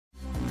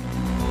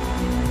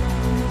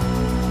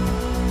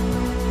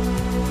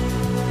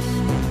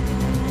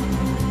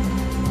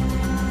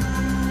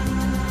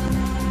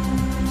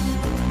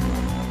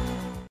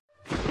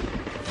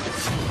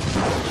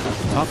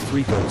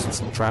Mystery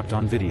ghosts trapped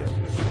on video.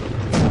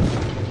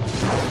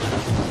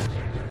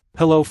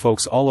 Hello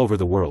folks all over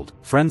the world,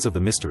 friends of the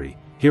mystery.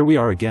 Here we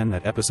are again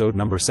at episode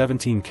number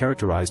 17,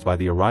 characterized by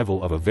the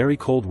arrival of a very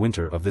cold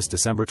winter of this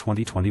December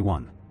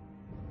 2021.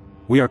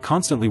 We are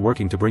constantly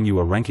working to bring you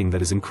a ranking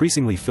that is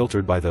increasingly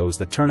filtered by those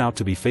that turn out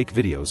to be fake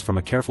videos from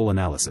a careful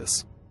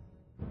analysis.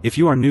 If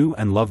you are new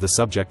and love the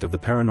subject of the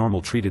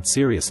paranormal treated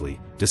seriously,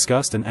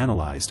 discussed and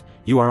analyzed,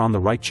 you are on the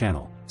right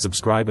channel.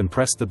 Subscribe and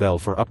press the bell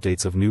for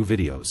updates of new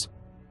videos.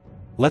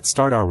 Let's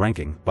start our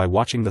ranking by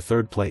watching the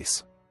third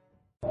place.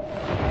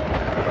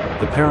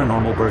 The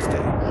Paranormal Birthday.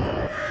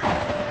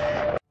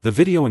 The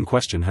video in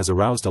question has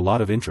aroused a lot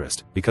of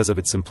interest because of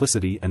its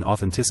simplicity and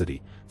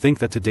authenticity. Think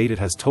that to date it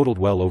has totaled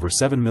well over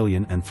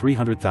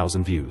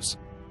 7,300,000 views.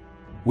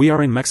 We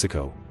are in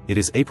Mexico. It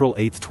is April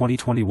 8,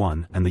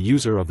 2021, and the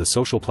user of the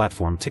social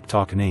platform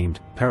TikTok named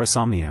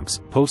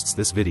Paranormal posts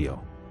this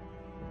video.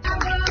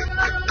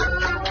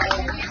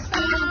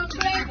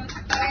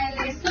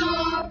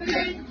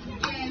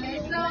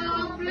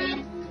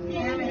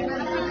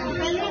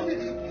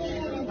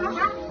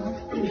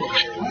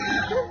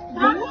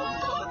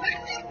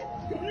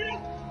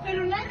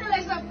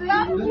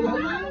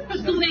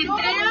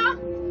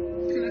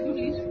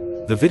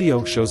 The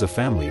video shows a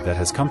family that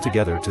has come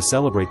together to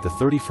celebrate the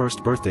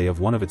 31st birthday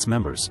of one of its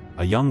members,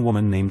 a young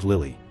woman named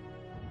Lily.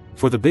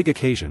 For the big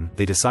occasion,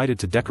 they decided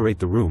to decorate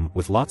the room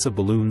with lots of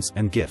balloons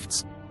and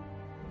gifts.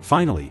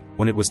 Finally,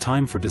 when it was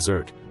time for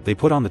dessert, they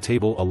put on the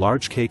table a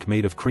large cake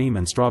made of cream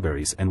and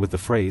strawberries and with the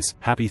phrase,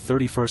 "Happy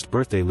 31st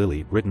Birthday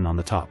Lily," written on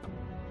the top.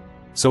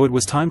 So it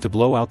was time to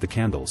blow out the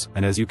candles,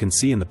 and as you can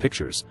see in the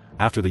pictures,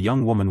 after the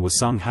young woman was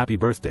sung happy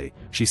birthday,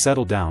 she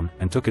settled down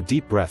and took a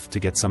deep breath to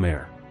get some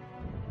air.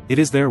 It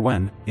is there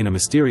when, in a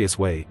mysterious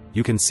way,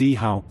 you can see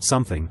how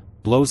something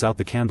blows out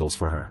the candles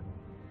for her.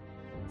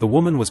 The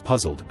woman was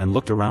puzzled and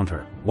looked around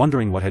her,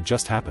 wondering what had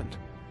just happened.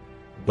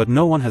 But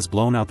no one has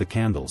blown out the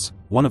candles,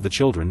 one of the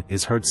children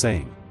is heard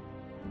saying.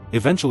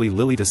 Eventually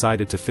Lily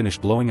decided to finish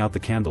blowing out the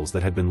candles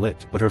that had been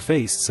lit, but her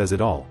face says it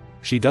all.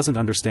 She doesn't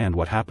understand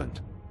what happened.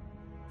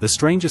 The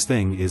strangest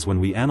thing is when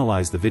we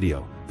analyze the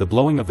video, the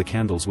blowing of the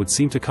candles would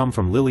seem to come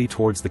from Lily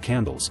towards the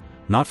candles,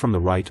 not from the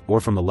right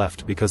or from the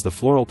left, because the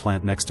floral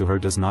plant next to her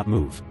does not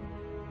move.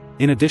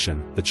 In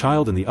addition, the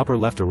child in the upper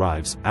left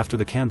arrives after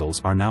the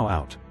candles are now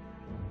out.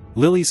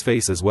 Lily's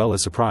face, as well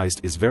as surprised,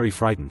 is very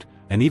frightened,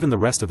 and even the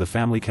rest of the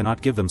family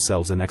cannot give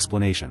themselves an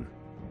explanation.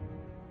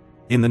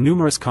 In the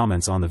numerous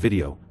comments on the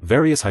video,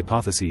 various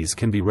hypotheses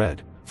can be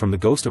read, from the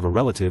ghost of a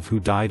relative who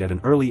died at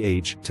an early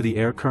age to the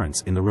air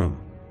currents in the room.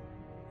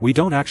 We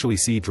don't actually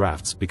see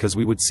drafts because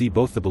we would see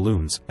both the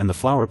balloons and the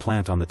flower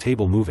plant on the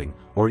table moving,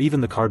 or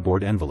even the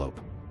cardboard envelope.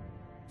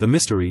 The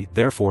mystery,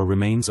 therefore,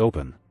 remains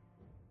open.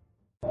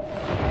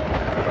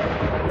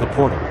 The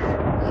Portal.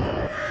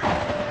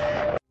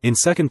 In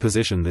second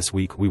position this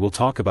week we will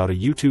talk about a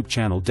YouTube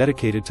channel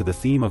dedicated to the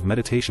theme of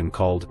meditation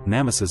called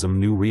Nemesis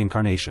New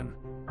Reincarnation.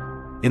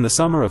 In the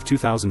summer of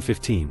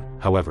 2015,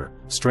 however,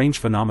 strange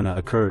phenomena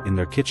occur in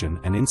their kitchen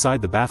and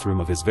inside the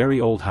bathroom of his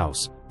very old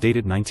house,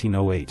 dated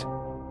 1908.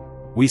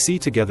 We see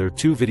together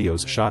two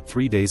videos shot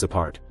 3 days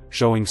apart,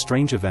 showing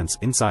strange events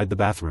inside the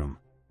bathroom.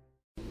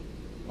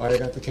 Alright, I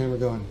got the camera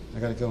going. I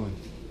got it going.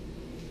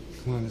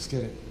 Come on, let's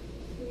get it.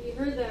 You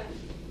heard that?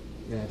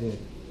 Yeah, I did.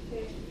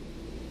 Okay.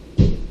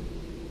 Did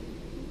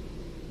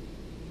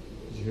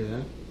you hear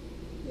that?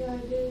 Yeah, I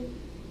did.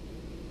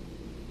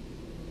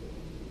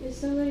 Is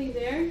somebody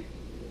there?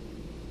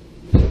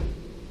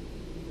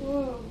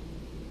 Whoa.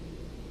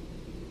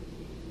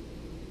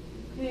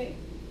 Okay.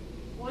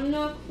 1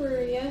 knock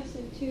for yes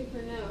and 2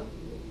 for no.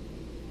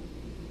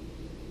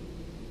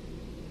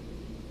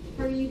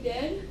 Are you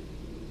dead?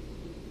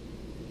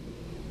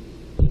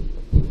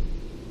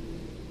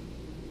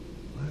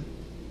 What?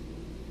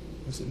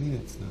 What does it mean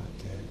it's not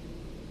dead?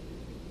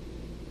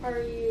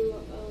 Are you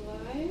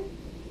alive?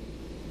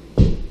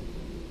 That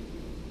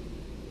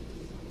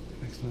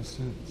makes no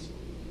sense. I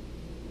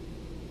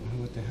don't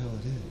know what the hell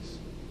it is.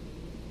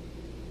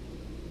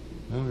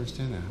 I don't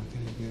understand that. How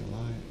can it be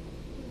alive?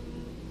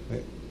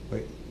 Wait.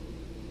 Wait.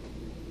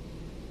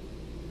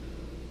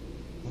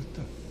 What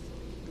the fuck?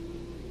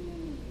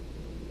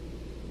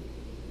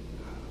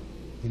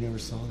 You never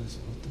saw this?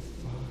 What the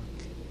fuck?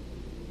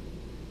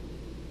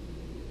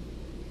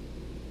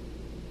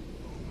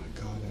 Oh my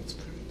god, that's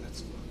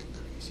fucking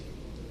crazy.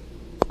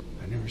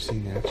 I've never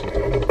seen it actually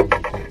do anything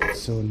like that.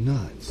 It's so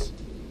nuts.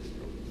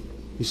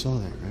 You saw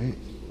that, right?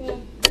 Yeah.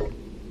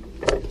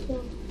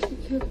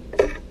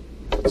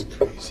 That's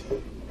crazy.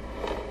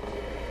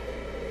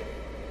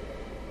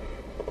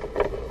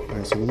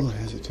 Alright, so I'm a little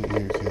hesitant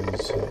here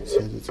because it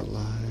says it's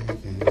alive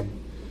and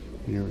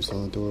we never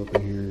saw the door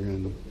open here,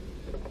 and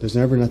there's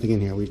never nothing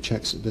in here. We've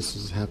checked, this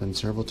has happened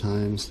several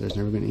times. There's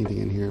never been anything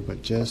in here,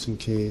 but just in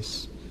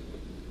case,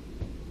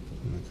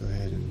 I'm going to go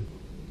ahead and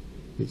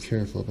be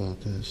careful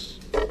about this.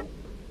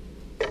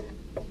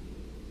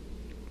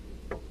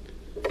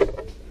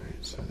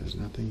 Alright, so there's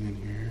nothing in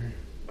here.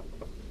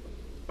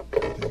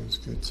 Everything's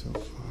good so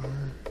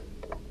far.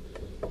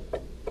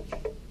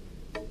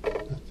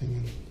 Nothing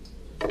in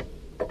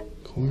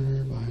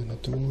corner behind the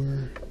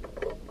door.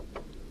 I don't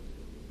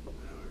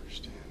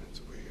understand.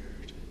 It's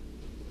weird.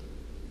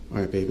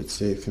 Alright, babe, it's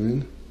safe. Come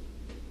in.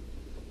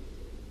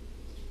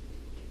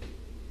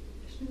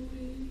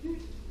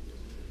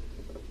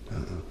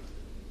 Uh-oh.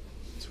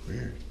 It's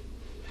weird.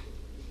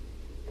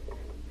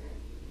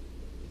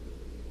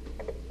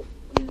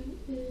 It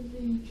is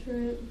a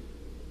trip.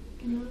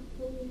 Cannot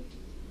believe.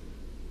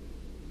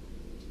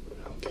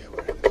 I don't get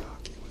where the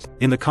knocking was.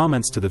 In the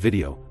comments to the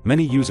video,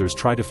 many users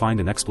try to find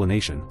an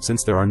explanation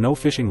since there are no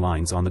fishing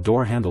lines on the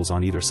door handles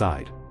on either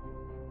side.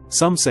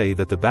 Some say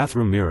that the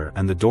bathroom mirror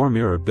and the door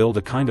mirror build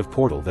a kind of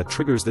portal that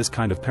triggers this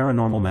kind of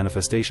paranormal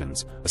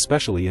manifestations,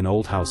 especially in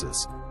old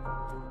houses.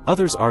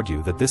 Others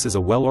argue that this is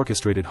a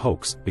well-orchestrated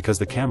hoax because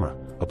the camera,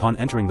 upon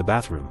entering the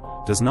bathroom,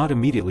 does not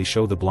immediately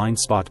show the blind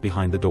spot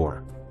behind the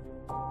door.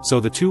 So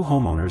the two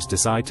homeowners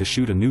decide to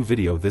shoot a new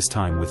video, this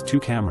time with two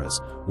cameras,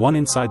 one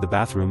inside the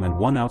bathroom and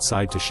one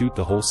outside, to shoot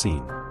the whole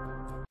scene.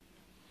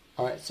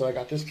 Alright, so I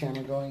got this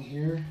camera going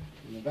here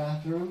in the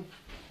bathroom.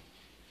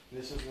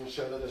 This is going to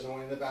show that there's no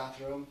one in the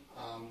bathroom.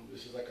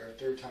 This is like our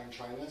third time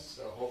trying this,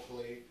 so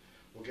hopefully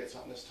we'll get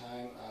something this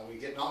time. We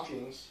get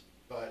knockings,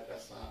 but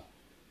that's not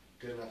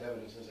good enough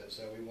evidence, is it?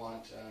 So we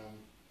want,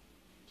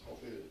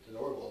 hopefully the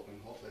door will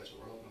open. Hopefully that's what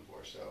we're hoping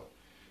for. So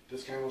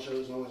this camera will show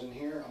there's no one's in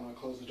here. I'm going to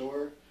close the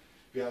door,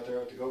 be out there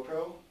with the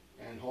GoPro,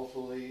 and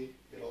hopefully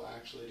it'll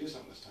actually do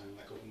something this time,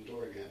 like open the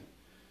door again.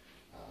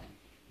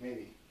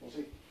 Maybe. We'll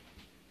see.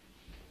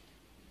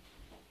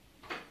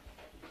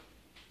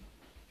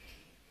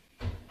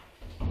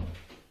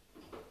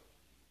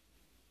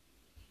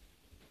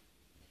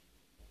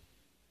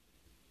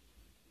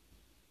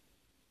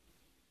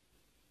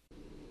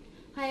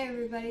 Hi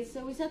everybody,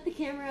 so we set the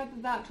camera up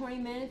about 20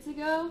 minutes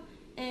ago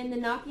and the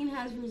knocking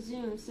has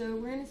resumed, so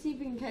we're going to see if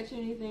we can catch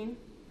anything.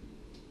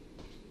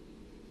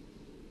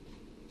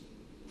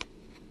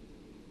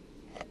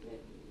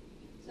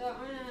 So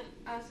I'm going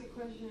to ask a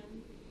question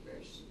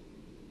first.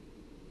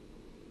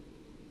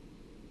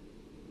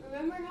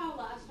 Remember how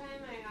last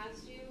time I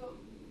asked you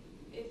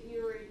if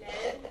you were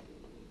dead?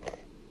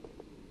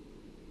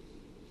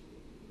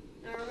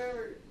 Now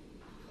remember,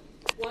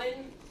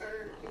 one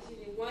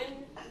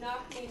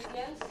knock means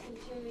yes and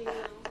two means no.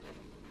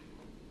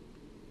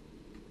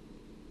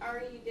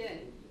 Are you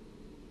dead?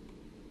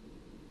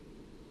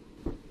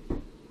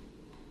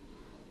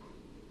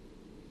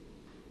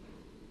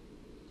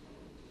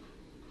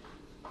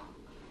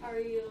 Are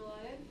you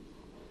alive?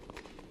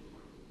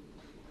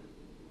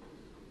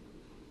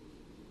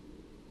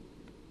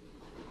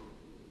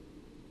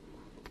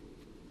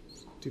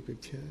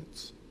 Stupid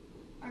cats.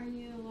 Are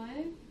you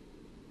alive?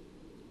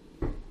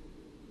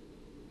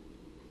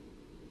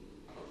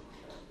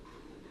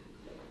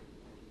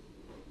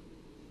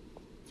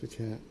 It's a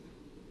cat.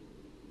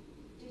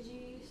 Did you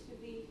used to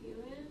be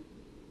human?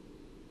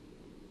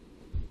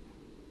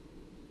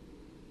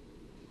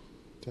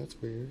 That's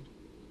weird.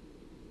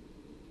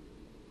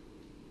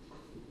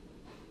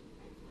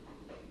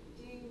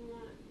 Do you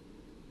want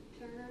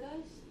to hurt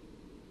us?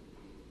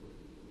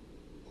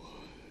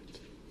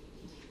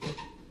 What?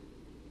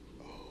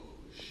 Oh,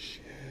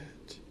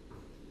 shit.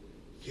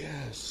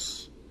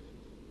 Yes.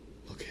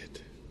 Look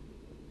it.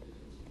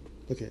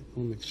 Look it. I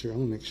want to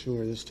make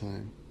sure this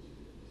time.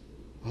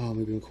 Oh,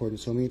 we've been recording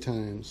so many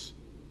times,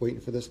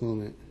 waiting for this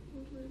moment.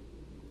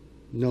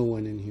 No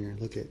one in here.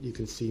 Look it. You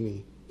can see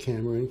me.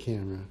 Camera and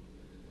camera.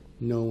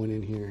 No one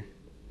in here.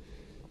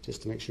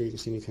 Just to make sure you can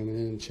see me coming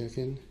in and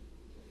checking.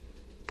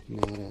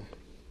 Nada.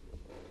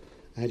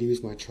 I had to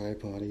use my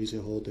tripod. I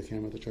usually hold the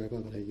camera with the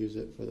tripod, but I use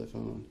it for the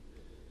phone.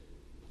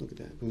 Look at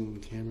that.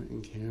 Boom. Camera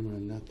and camera.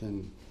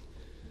 Nothing.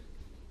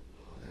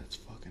 Oh, that's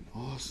fucking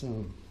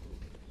awesome.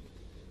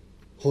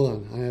 Hold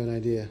on. I have an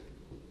idea.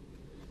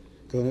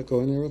 Go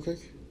in there real quick.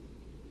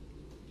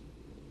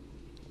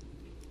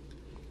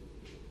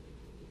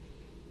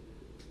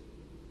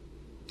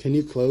 Can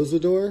you close the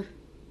door?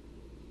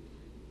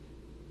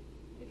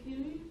 Excuse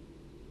me?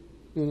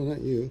 No,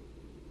 not you.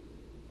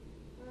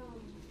 Oh.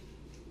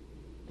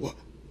 What?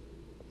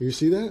 You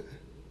see that?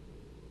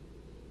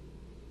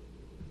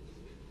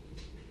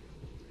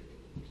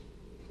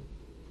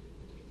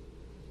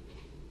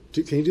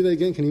 Can you do that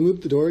again? Can you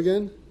move the door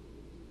again?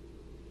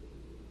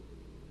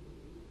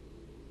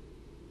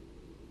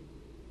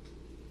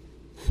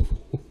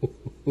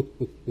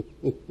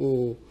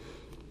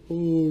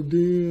 Oh,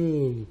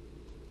 damn.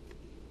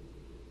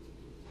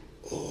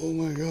 Oh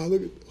my God,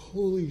 look at,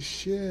 holy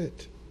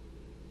shit.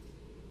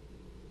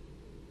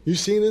 You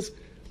seen this?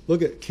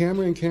 Look at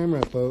camera and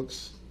camera,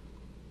 folks.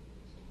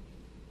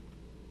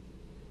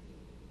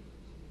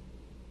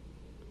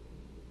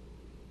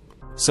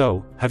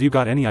 So, have you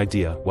got any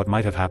idea what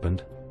might have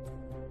happened?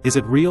 Is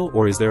it real,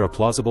 or is there a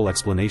plausible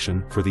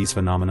explanation for these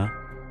phenomena?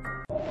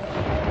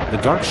 The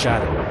dark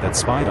shadow that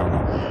spied on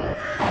them.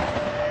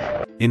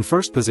 In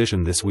first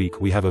position this week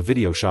we have a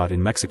video shot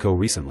in Mexico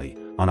recently,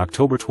 on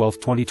October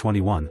 12,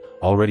 2021,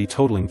 already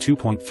totaling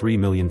 2.3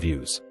 million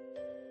views.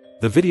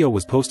 The video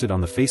was posted on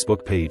the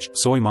Facebook page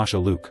Soy Masha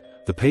Luke,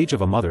 the page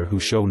of a mother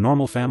who show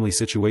normal family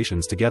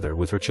situations together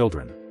with her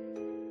children.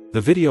 The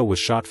video was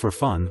shot for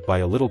fun by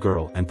a little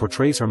girl and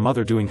portrays her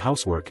mother doing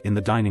housework in the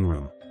dining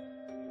room.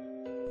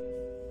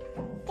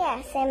 ¿Qué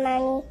hace,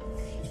 mami?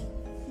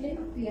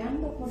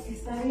 Limpiando porque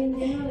está bien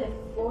lleno de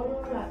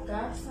polvo la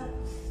casa.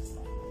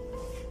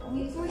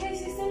 ¿Y tú ya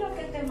hiciste lo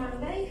que te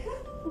mandé, hija?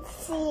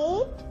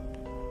 Sí.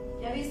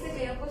 ¿Ya viste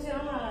que ya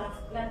pusieron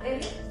la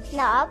tele?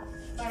 No.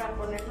 Para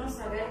ponernos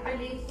a ver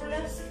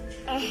películas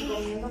y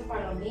comiendo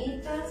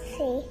palomitas.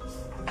 Sí.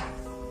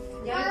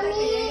 Ya ahorita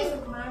que llegue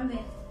su mande.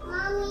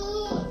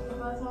 Mami. ¿Qué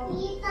pasó?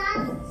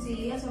 ¿Palomitas?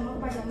 Sí, hacemos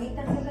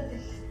palomitas, fíjate.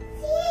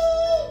 Sí.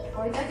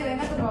 Ahorita que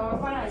venga tu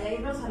papá para allá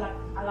irnos a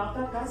la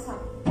otra casa.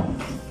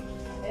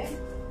 ¿Eh?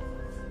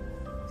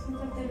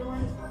 Siéntate,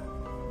 Luan.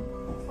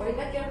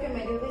 Ahorita quiero que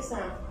me ayudes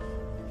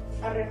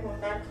a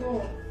recortar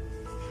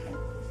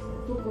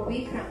tu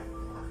cobija.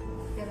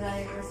 Que la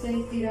dejé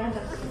ahí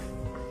tirada.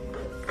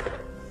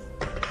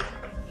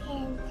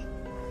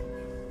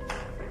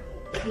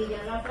 Y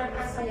ya en la otra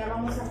casa ya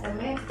vamos a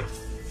comer.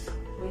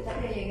 Ahorita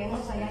que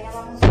lleguemos allá ya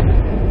vamos a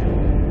comer.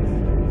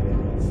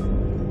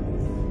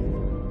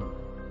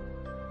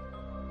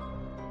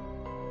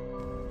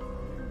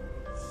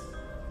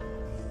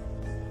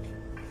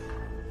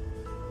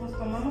 ¿Nos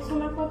tomamos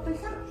una foto,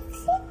 hija?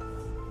 Sí.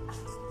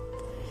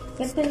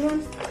 Vete,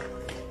 Luan.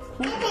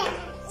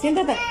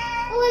 Siéntate.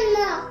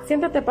 Uno.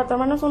 Siéntate para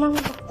tomarnos una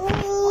foto.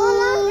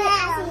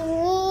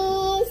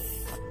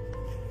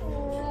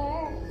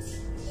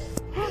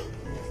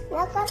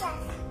 No corras.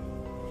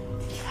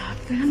 Ah,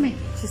 espérame,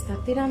 se está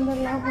tirando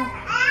el agua.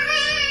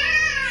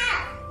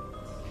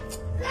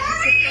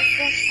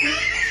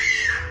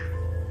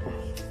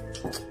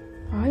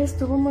 Ay,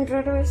 estuvo muy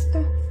raro esto.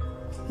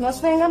 No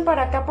se vengan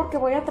para acá porque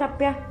voy a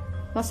trapear.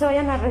 No se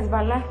vayan a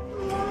resbalar.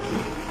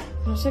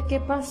 No sé qué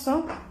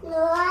pasó.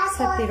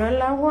 Se tiró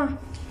el agua.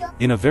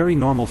 In a very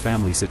normal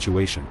family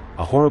situation,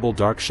 a horrible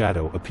dark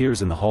shadow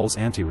appears in the hall's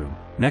anteroom,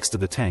 next to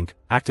the tank,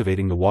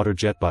 activating the water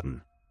jet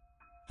button.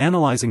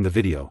 Analyzing the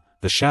video,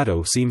 the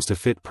shadow seems to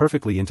fit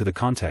perfectly into the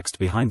context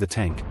behind the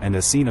tank, and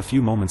as seen a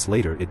few moments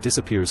later it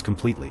disappears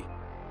completely.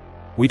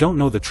 We don't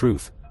know the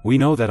truth. We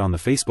know that on the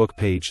Facebook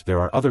page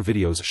there are other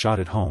videos shot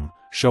at home,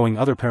 showing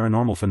other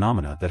paranormal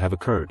phenomena that have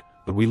occurred,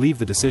 but we leave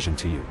the decision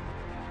to you.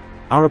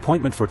 Our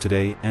appointment for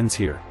today ends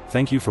here.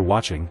 Thank you for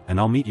watching, and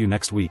I'll meet you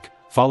next week.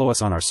 Follow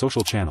us on our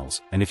social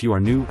channels, and if you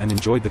are new and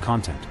enjoyed the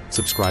content,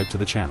 subscribe to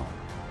the channel.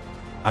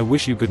 I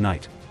wish you good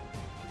night.